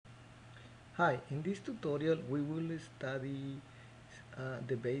Hi, in this tutorial we will study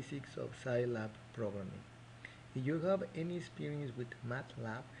the basics of SciLab programming. If you have any experience with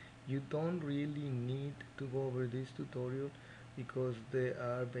MATLAB, you don't really need to go over this tutorial because they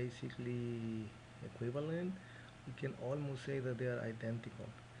are basically equivalent. We can almost say that they are identical.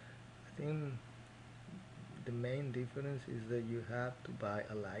 I think the main difference is that you have to buy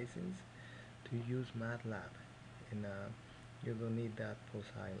a license to use MATLAB, and you don't need that for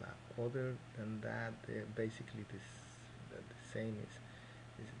SciLab. Other than that, they're basically the same.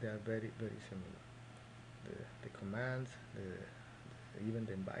 Is they are very similar. The commands, even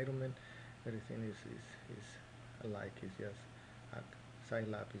the environment, everything is alike. It's just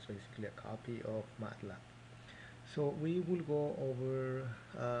SciLab is basically a copy of MATLAB. So we will go over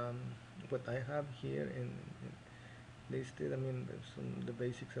what I have here in listed. I mean, the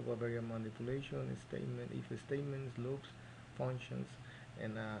basics about variable manipulation, statement, if statements, loops, functions,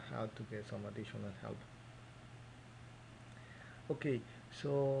 and how to get some additional help. Okay,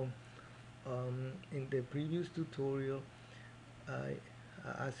 so in the previous tutorial, I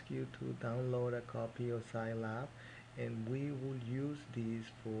asked you to download a copy of SciLab, and we will use this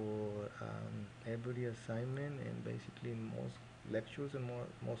for every assignment, and basically in most lectures and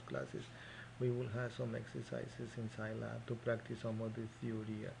most classes we will have some exercises in SciLab to practice some of the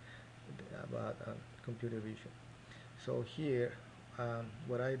theory about computer vision. So here,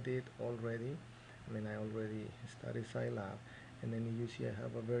 what I did already, I mean, I already studied SciLab, and then you see I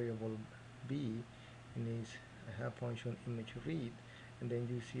have a variable b, and I have function image read, and then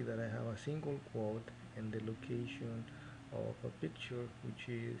you see that I have a single quote and the location of a picture, which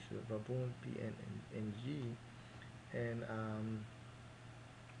is baboon png,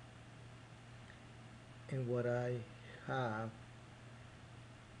 and what I have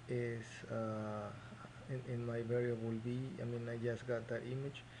is in my variable b, I mean, I just got that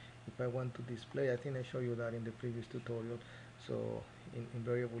image. If I want to display, I think I showed you that in the previous tutorial. So in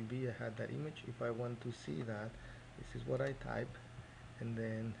variable b I had that image. If I want to see that, this is what I type, and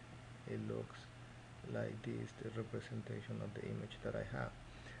then it looks like this, the representation of the image that I have.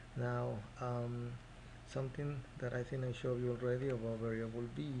 Now something that I think I showed you already about variable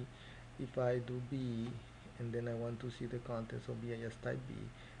b, if I do b and then I want to see the contents of b, I just type b,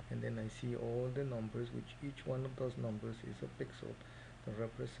 and then I see all the numbers, which each one of those numbers is a pixel that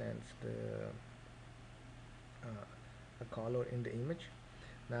represents a color in the image.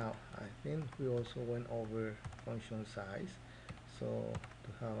 Now I think we also went over function size, so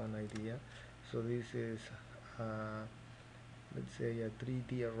to have an idea, so this is let's say a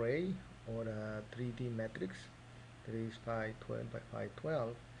 3D array or a 3D matrix that is 512 by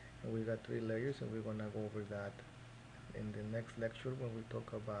 512, and we got 3 layers, and we're gonna go over that in the next lecture when we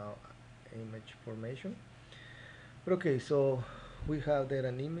talk about image formation. But okay, so we have there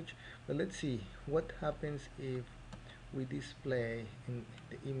an image, but let's see what happens if we display in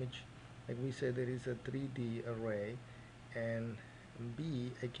the image, like we said, there is a 3D array, and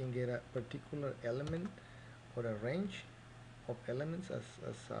b, I can get a particular element or a range of elements as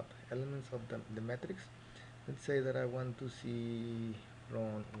sub elements of the matrix. Let's say that I want to see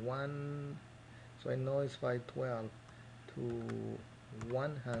from 1, so I know it's 512 to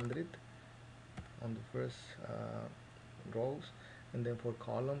 100 on the first rows, and then for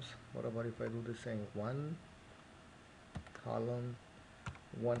columns, what about if I do the same, 1 column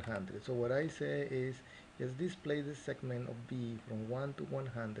 100? So what I say is just display the segment of b from 1 to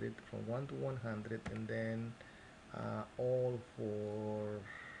 100, from 1 to 100, and then all for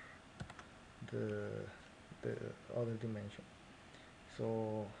the other dimension.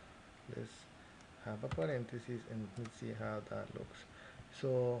 So let's have a parenthesis and let's see how that looks.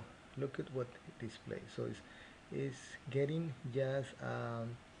 So look at what it displays. So it's getting just a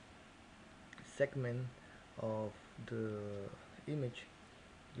segment of the image.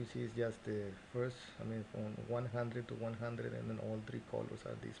 You see it's just the first, I mean, from 100 to 100, and then all 3 colors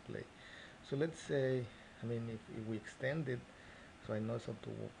are displayed. So let's say, I mean, if we extend it, so I know it's up to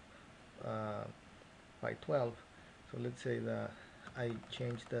 512, so let's say that I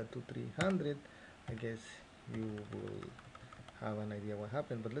change that to 300, I guess you will have an idea what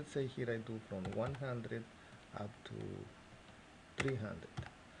happened. But let's say here I do from 100 up to 300.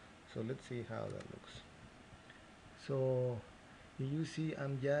 So let's see how that looks. So you see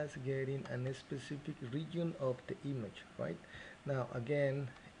I'm just getting a specific region of the image, right? Now again,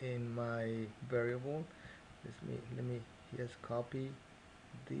 in my variable, let me just copy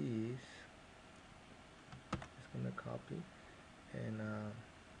this. Just gonna copy, and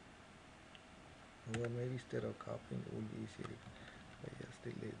well, maybe instead of copying it will be easier if I just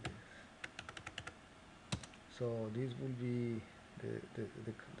delete this. So this will be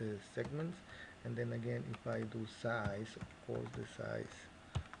the segments, and then again if I do size, of course the size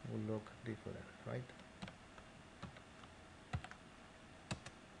will look different, right?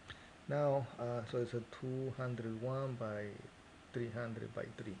 Now so it's a 201 by 300 by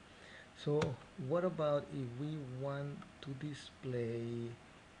 3. So what about if we want to display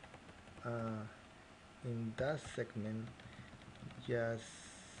in that segment just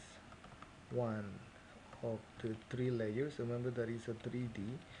one of the three layers? Remember that is a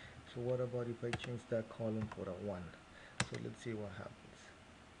 3D. So what about if I change that column for a 1? So let's see what happens.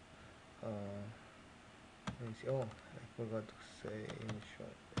 Let me see. Oh, I forgot to say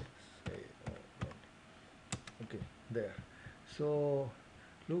initial. Say, oh, no. Okay, there. So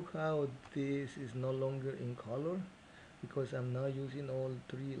look how this is no longer in color because I'm now using all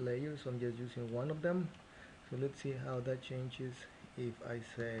three layers, so I'm just using one of them. So let's see how that changes if I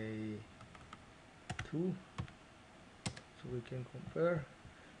say 2, so we can compare.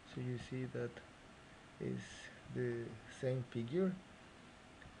 So you see that is the same figure,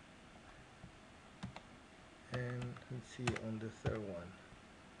 and let's see on the third one,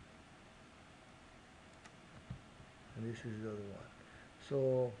 and this is the other one.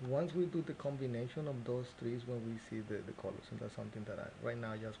 So once we do the combination of those three is when we see the colors, and that's something that I right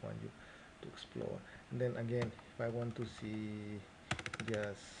now just want you to explore. And then again, if I want to see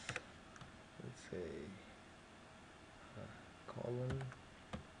just, let's say, column,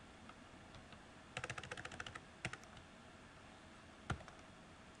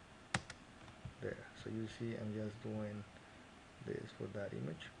 there. So you see I'm just doing this for that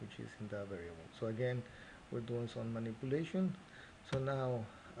image, which is in that variable. So again, we're doing some manipulation. So now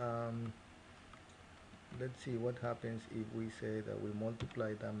let's see what happens if we say that we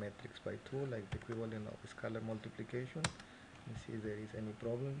multiply that matrix by 2, like the equivalent of scalar multiplication, and see if there is any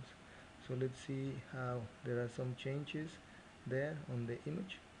problems. So let's see how there are some changes there on the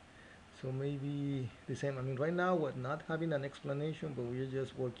image. So maybe the same. I mean, right now we're not having an explanation, but we're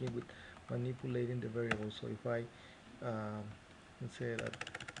just working with manipulating the variables. So if I let's say that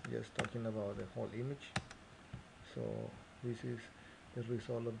just talking about the whole image, so this is the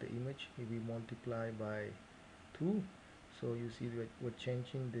result of the image if we multiply by 2. So you see that we're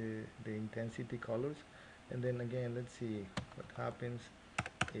changing the intensity colors, and then again let's see what happens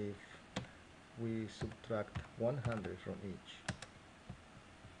if we subtract 100 from each.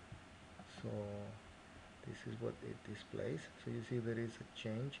 So this is what it displays. So you see there is a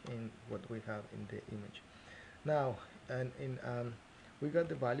change in what we have in the image. Now, and in we got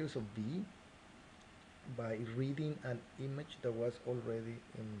the values of B by reading an image that was already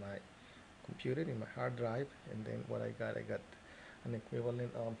in my computer, in my hard drive, and then what I got an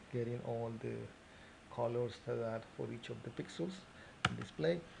equivalent of getting all the colors that for each of the pixels in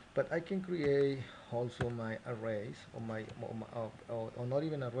display. But I can create also my arrays, or not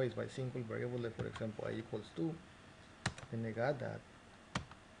even arrays, by single variable, like for example I equals 2, then I got that.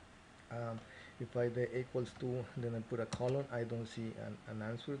 If I the equals 2, then I put a colon, I don't see an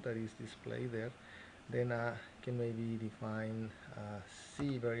answer that is displayed there. Then I can maybe define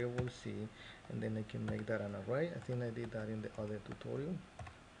C, variable C, and then I can make that an array. I think I did that in the other tutorial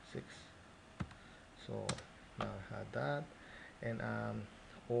 6. So now I had that, and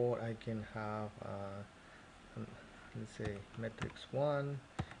or I can have let's say matrix 1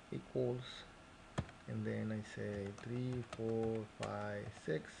 equals, and then I say 3, 4, 5,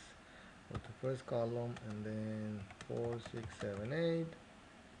 6 for the first column, and then 4, 6, 7, 8,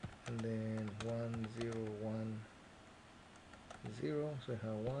 and then 1, 0, 1, 0. So I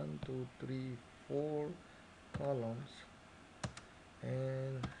have 1, 2, 3, 4 columns,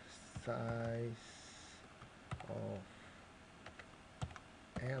 and size of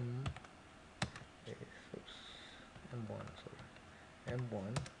M is, oops, M1, sorry,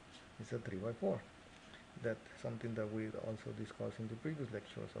 M1 is a 3 by 4. That's something that we also discussed in the previous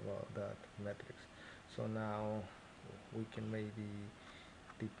lectures about that matrix. So now we can maybe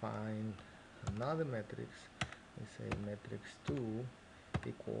define another matrix. Let's say matrix 2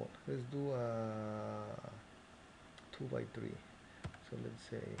 equal, let's do a 2 by 3. So let's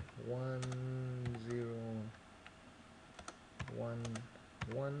say 1, 0, 1,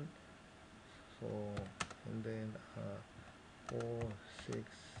 1. So and then 4, 6,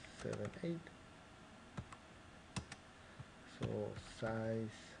 7, 8. So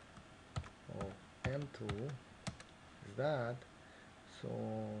size of M2 is that. So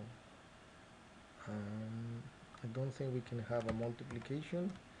I don't think we can have a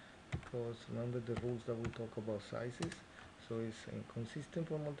multiplication, because remember the rules that we talk about sizes. So it's inconsistent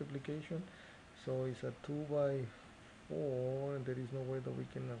for multiplication. So it's a 2 by 4, and there is no way that we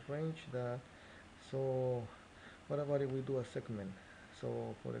can arrange that. So what about if we do a segment? So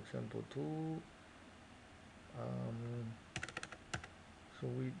for example, um, so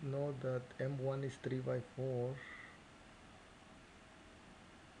we know that M1 is 3 by 4.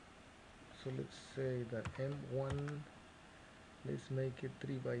 So let's say that M1, let's make it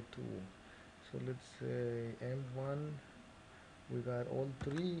 3 by 2. So let's say M1, we got all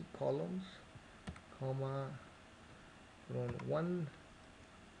 3 columns, comma, from 1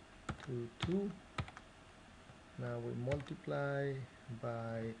 to 2. Now we multiply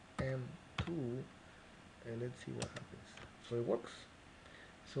by M2, and let's see what happens. So it works.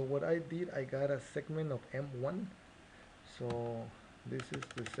 So what I did, I got a segment of M1. So this is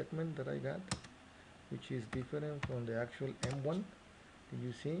the segment that I got, which is different from the actual M1. Do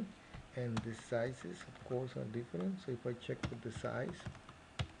you see? And the sizes, of course, are different. So if I check with the size,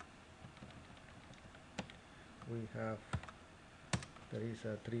 we have, there is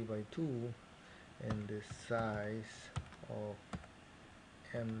a 3 by 2, and the size of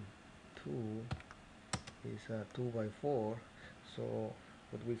M2 is a 2 by 4. So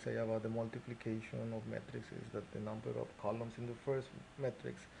what we say about the multiplication of matrix is that the number of columns in the first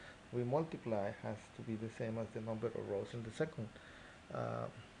matrix we multiply has to be the same as the number of rows in the second uh,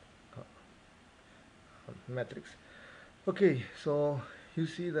 matrix. Okay, so you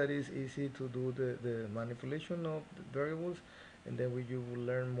see that it's easy to do the manipulation of the variables, and then you will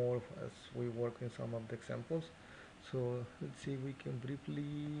learn more as we work in some of the examples. So let's see, we can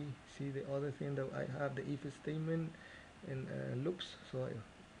briefly see the other thing that I have, the if statement and loops. So I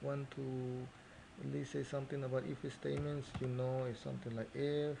want to at least say something about if statements. You know, it's something like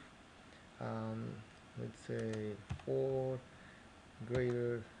if, let's say 4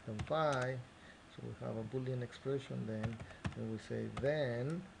 greater than 5. So we have a Boolean expression then, and we say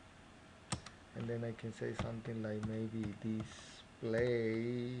then, and then I can say something like maybe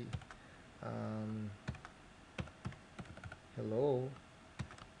display hello,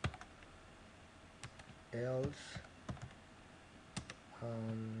 else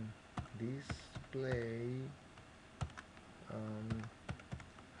display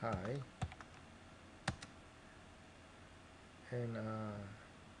hi, and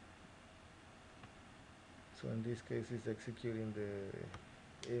so in this case it's executing the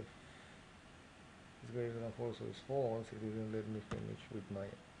if it's greater than 4, so it's false. It didn't let me finish with my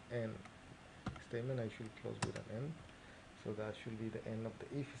end statement. I should close with an end, so that should be the end of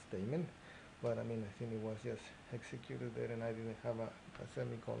the if statement. But I mean, I think it was just executed there and I didn't have a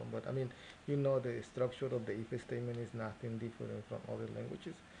semicolon. But I mean, you know, the structure of the if statement is nothing different from other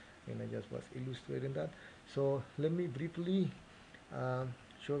languages, and I just was illustrating that. So let me briefly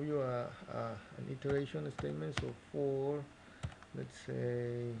show you an iteration statement. So for, let's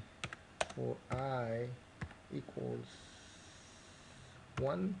say, for I equals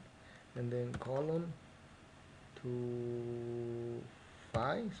 1, and then colon to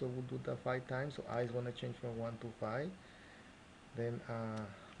 5, so we'll do that 5 times. So I is going to change from 1 to 5. Then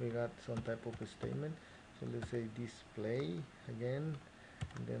we got some type of a statement. So let's say display again,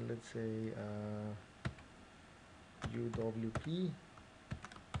 and then let's say UWP.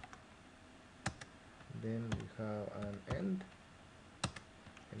 Then we have an end,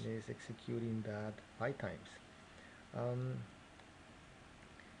 and it's executing that 5 times.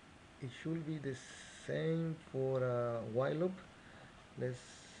 It should be the same for a while loop. Let's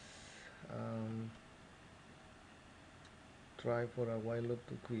try for a while loop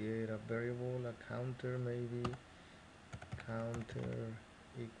to create a variable, a counter maybe. Counter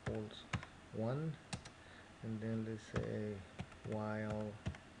equals 1, and then let's say while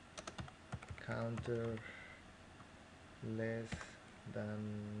counter less than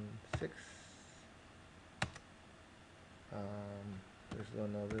 6. There's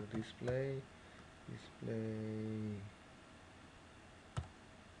another display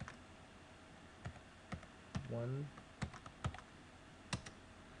 1.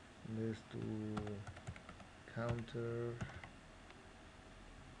 Let's do counter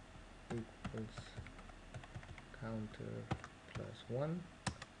equals counter plus 1,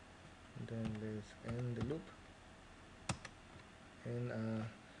 and then let's end the loop, and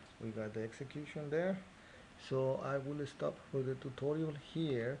we got the execution there. So I will stop for the tutorial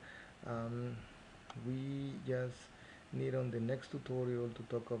here. We just need on the next tutorial to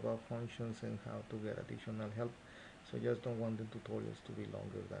talk about functions and how to get additional help. So just don't want the tutorials to be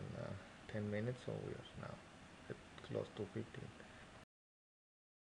longer than 10 minutes, so we are now at close to 15.